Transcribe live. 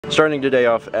Starting today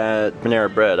off at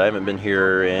Panera Bread. I haven't been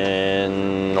here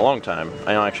in a long time.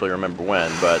 I don't actually remember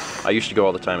when, but I used to go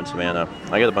all the time in Savannah.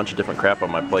 I got a bunch of different crap on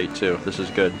my plate too. This is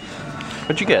good.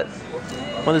 What'd you get?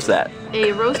 What is that?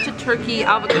 A roasted turkey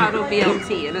avocado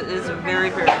BLT, and it is very,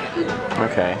 very good.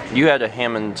 Okay. You had a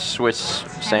ham and Swiss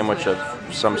sandwich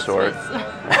of some sort.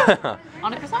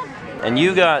 On a croissant. And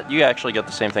you actually got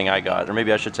the same thing I got, or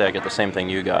maybe I should say I got the same thing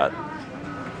you got.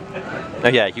 Oh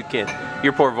yeah, you can't.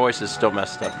 Your poor voice is still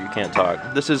messed up. You can't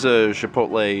talk. This is a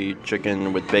chipotle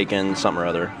chicken with bacon, something or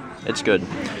other. It's good.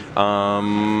 I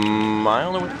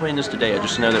don't know what to play in this today. I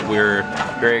just know that we're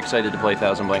very excited to play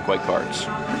 1,000 blank white cards.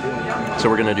 So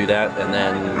we're gonna do that and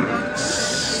then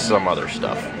some other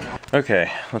stuff.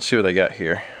 Okay, let's see what I got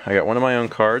here. I got one of my own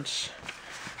cards.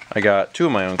 I got two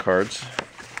of my own cards.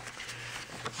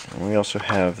 And we also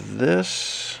have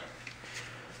this.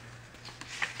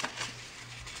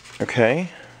 Okay,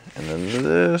 and then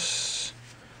this.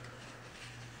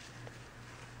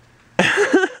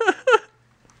 That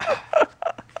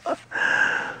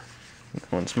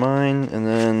one's mine, and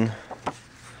then.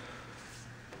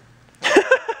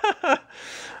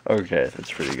 Okay,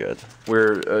 that's pretty good.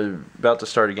 We're about to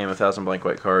start a game of 1,000 blank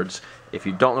white cards. If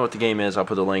you don't know what the game is, I'll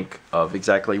put a link of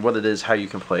exactly what it is, how you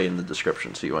can play in the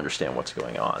description so you understand what's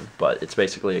going on. But it's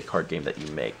basically a card game that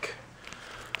you make.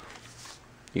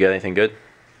 You got anything good?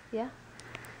 Yeah.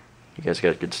 You guys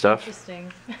got good stuff?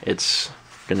 Interesting. It's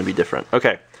going to be different.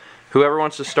 Okay. Whoever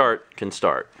wants to start can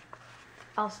start.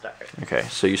 I'll start. Okay,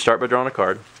 so you start by drawing a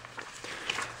card.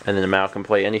 And then the Mal can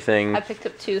play anything. I picked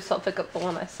up two, so I'll pick up the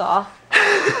one I saw.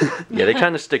 Yeah, they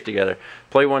kind of stick together.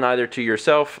 Play one either to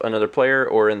yourself, another player,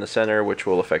 or in the center, which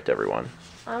will affect everyone.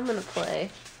 I'm going to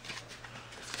play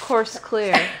Course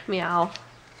Clear, Meow,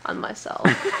 on myself.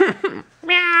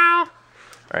 Meow!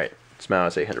 Alright, this Mal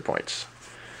has 800 points.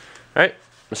 Alright,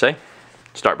 let's say,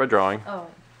 start by drawing. Oh.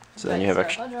 So then you have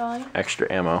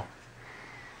extra ammo.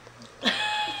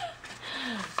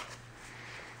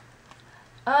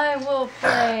 I will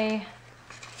play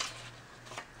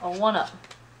a 1-up.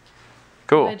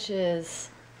 Cool. Which is...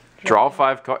 Draw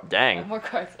 5 cards. Dang. More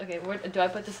cards. Okay, where, do I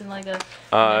put this in like a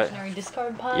imaginary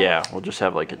discard pile? Yeah, we'll just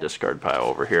have like a discard pile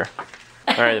over here.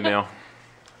 Alright, Emil.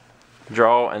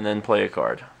 Draw and then play a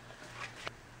card.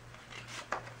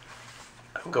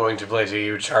 I'm going to play to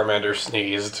you, Charmander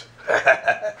sneezed.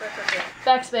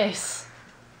 Backspace.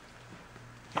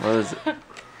 What is it?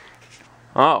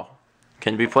 Oh.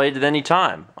 Can be played at any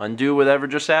time. Undo whatever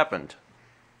just happened.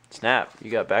 Snap. You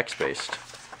got backspaced.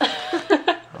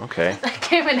 Okay. That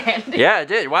came in handy. Yeah, it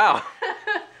did. Wow.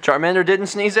 Charmander didn't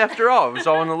sneeze after all. It was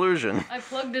all an illusion. I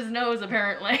plugged his nose,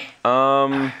 apparently.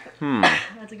 That's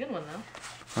a good one, though.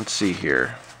 Let's see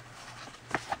here.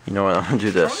 You know what? I'm going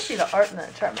to do I want to this. see the art in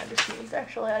that Charmander sneeze,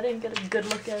 actually. I didn't get a good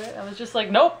look at it. I was just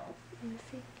like, nope. Let me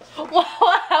see.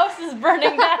 What house is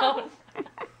burning down?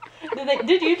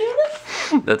 Did you do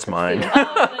this? That's mine.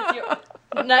 That's your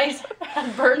nice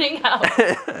burning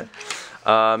house.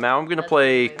 Now I'm going to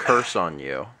play Curse on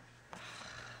you.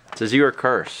 It says you are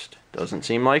cursed. Doesn't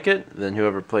seem like it. Then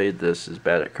whoever played this is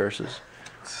bad at curses.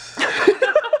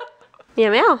 Meow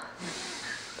meow.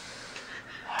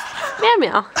 Meow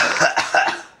meow.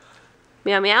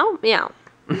 Meow meow meow.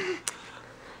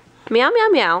 Meow meow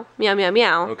meow. Meow meow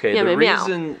meow. Okay, meow, the meow,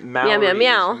 reason meow, Mallory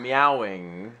meow. is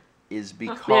meowing is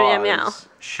because Meow, meow, meow.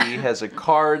 she has a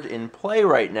card in play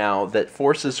right now that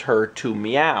forces her to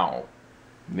meow.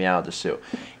 Meow Desu.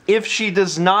 If she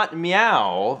does not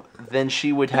meow, then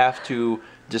she would have to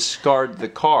discard the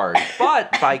card.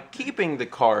 But by keeping the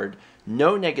card,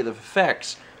 no negative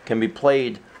effects can be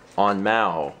played on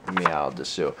Meow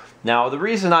Desu. Now, the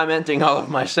reason I'm ending all of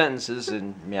my sentences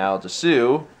in Meow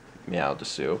Desu,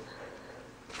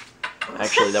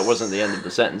 actually, that wasn't the end of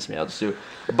the sentence, Meow Desu.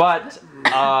 But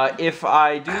if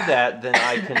I do that, then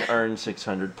I can earn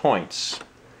 600 points.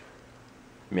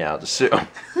 Meow Desu.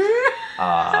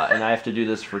 And I have to do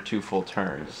this for 2 full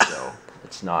turns, so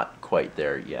it's not quite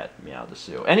there yet, Meow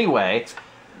Desu. Anyway,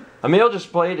 Emil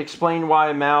just explained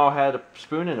why Mao had a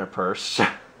spoon in her purse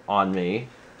on me,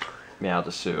 Meow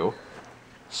Desu.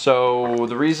 So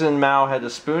the reason Mao had a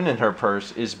spoon in her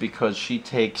purse is because she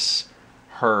takes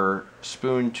her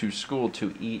spoon to school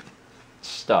to eat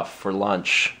stuff for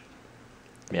lunch,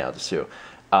 Meow Desu.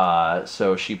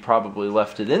 So she probably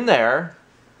left it in there,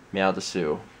 Meow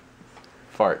Desu.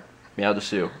 Fart, Meow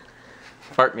Desu.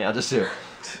 Fart, Meow Desu.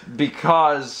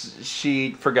 Because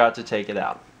she forgot to take it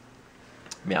out.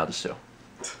 Meow Desu.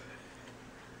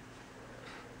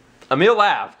 Emil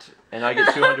laughed, and I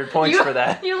get 200 points for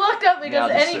that. You looked up because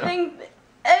Meow Desu.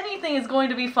 anything is going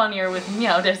to be funnier with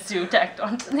Meow Desu tacked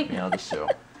onto the Meow Desu.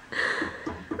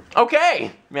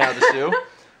 Okay, Meow Desu.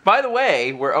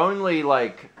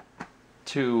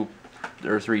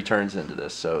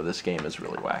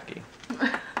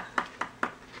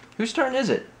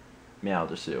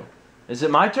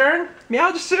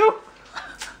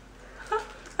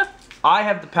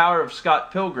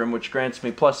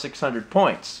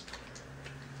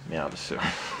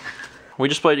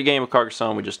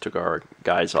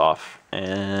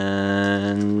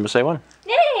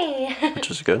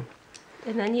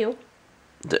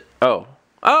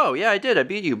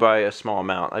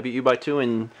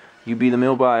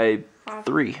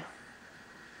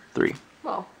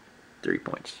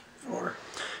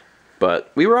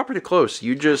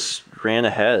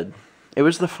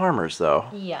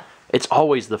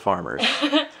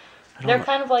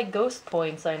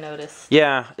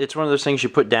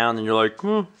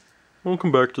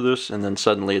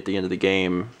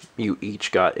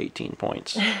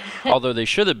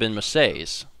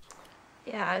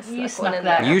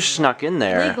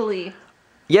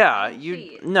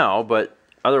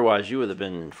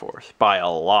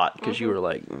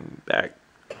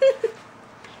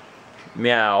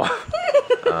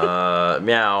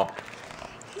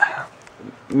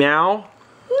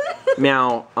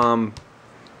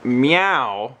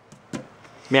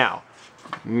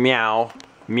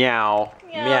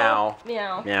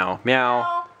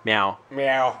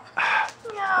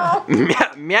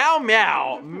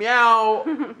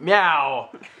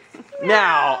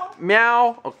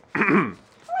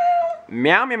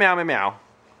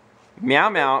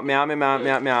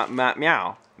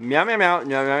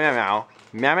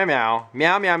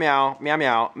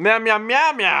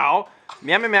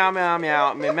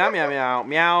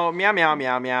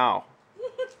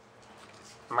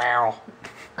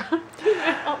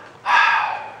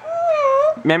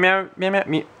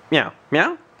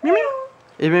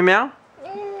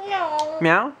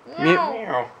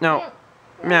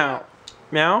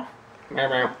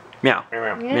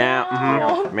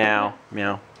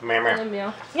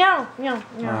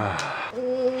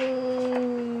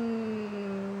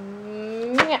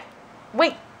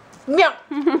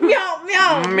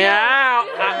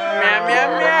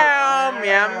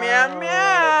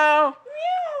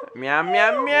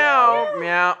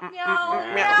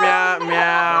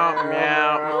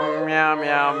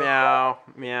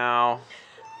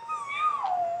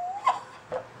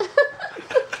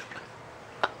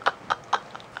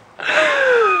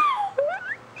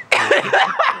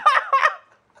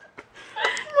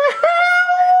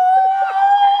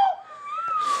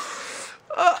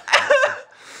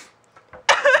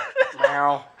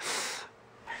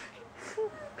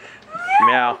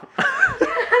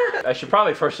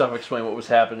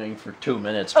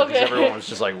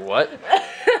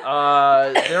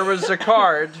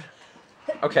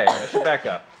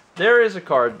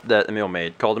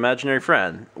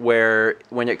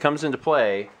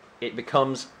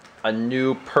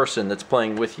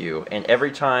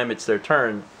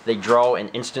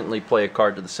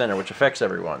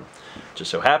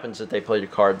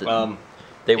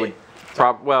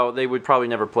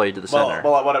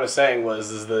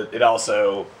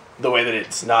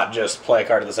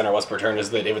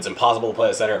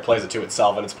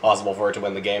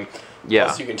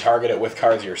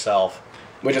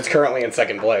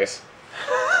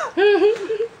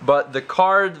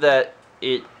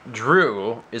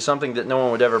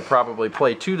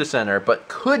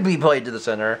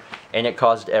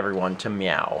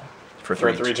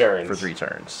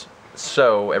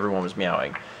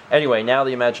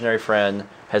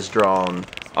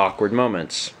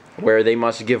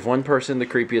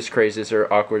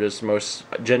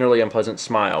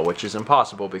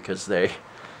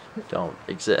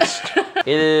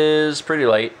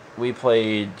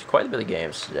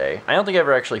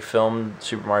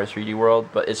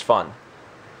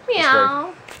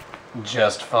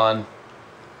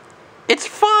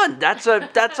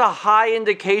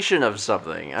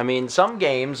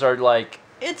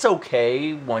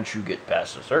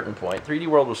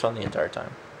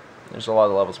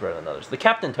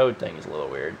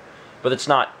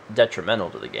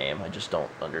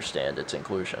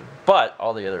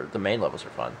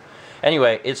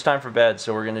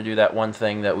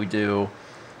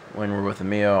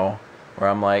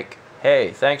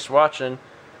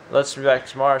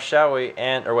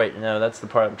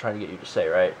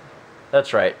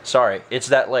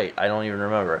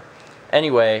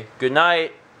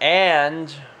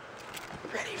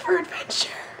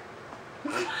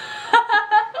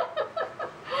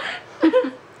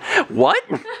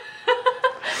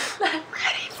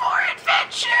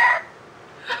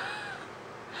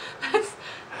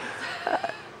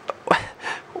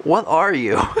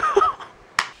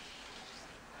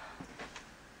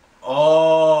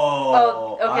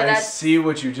 see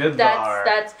what you did there.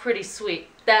 That's pretty sweet.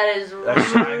 That is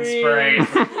That's shine spray.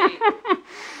 sweet.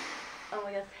 Oh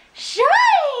my god. Shine!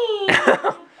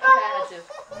 Okay, I had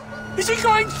to. Is he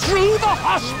going through the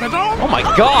hospital? Oh my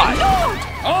god!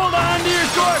 Hold on to your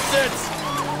corsets!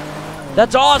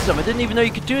 That's awesome. I didn't even know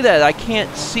you could do that. I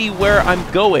can't see where I'm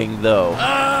going, though.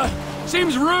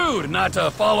 Seems rude not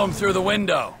to follow him through the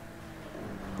window.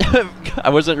 I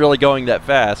wasn't really going that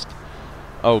fast.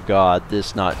 Oh god,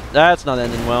 that's not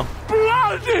ending well.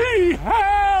 Bloody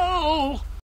hell!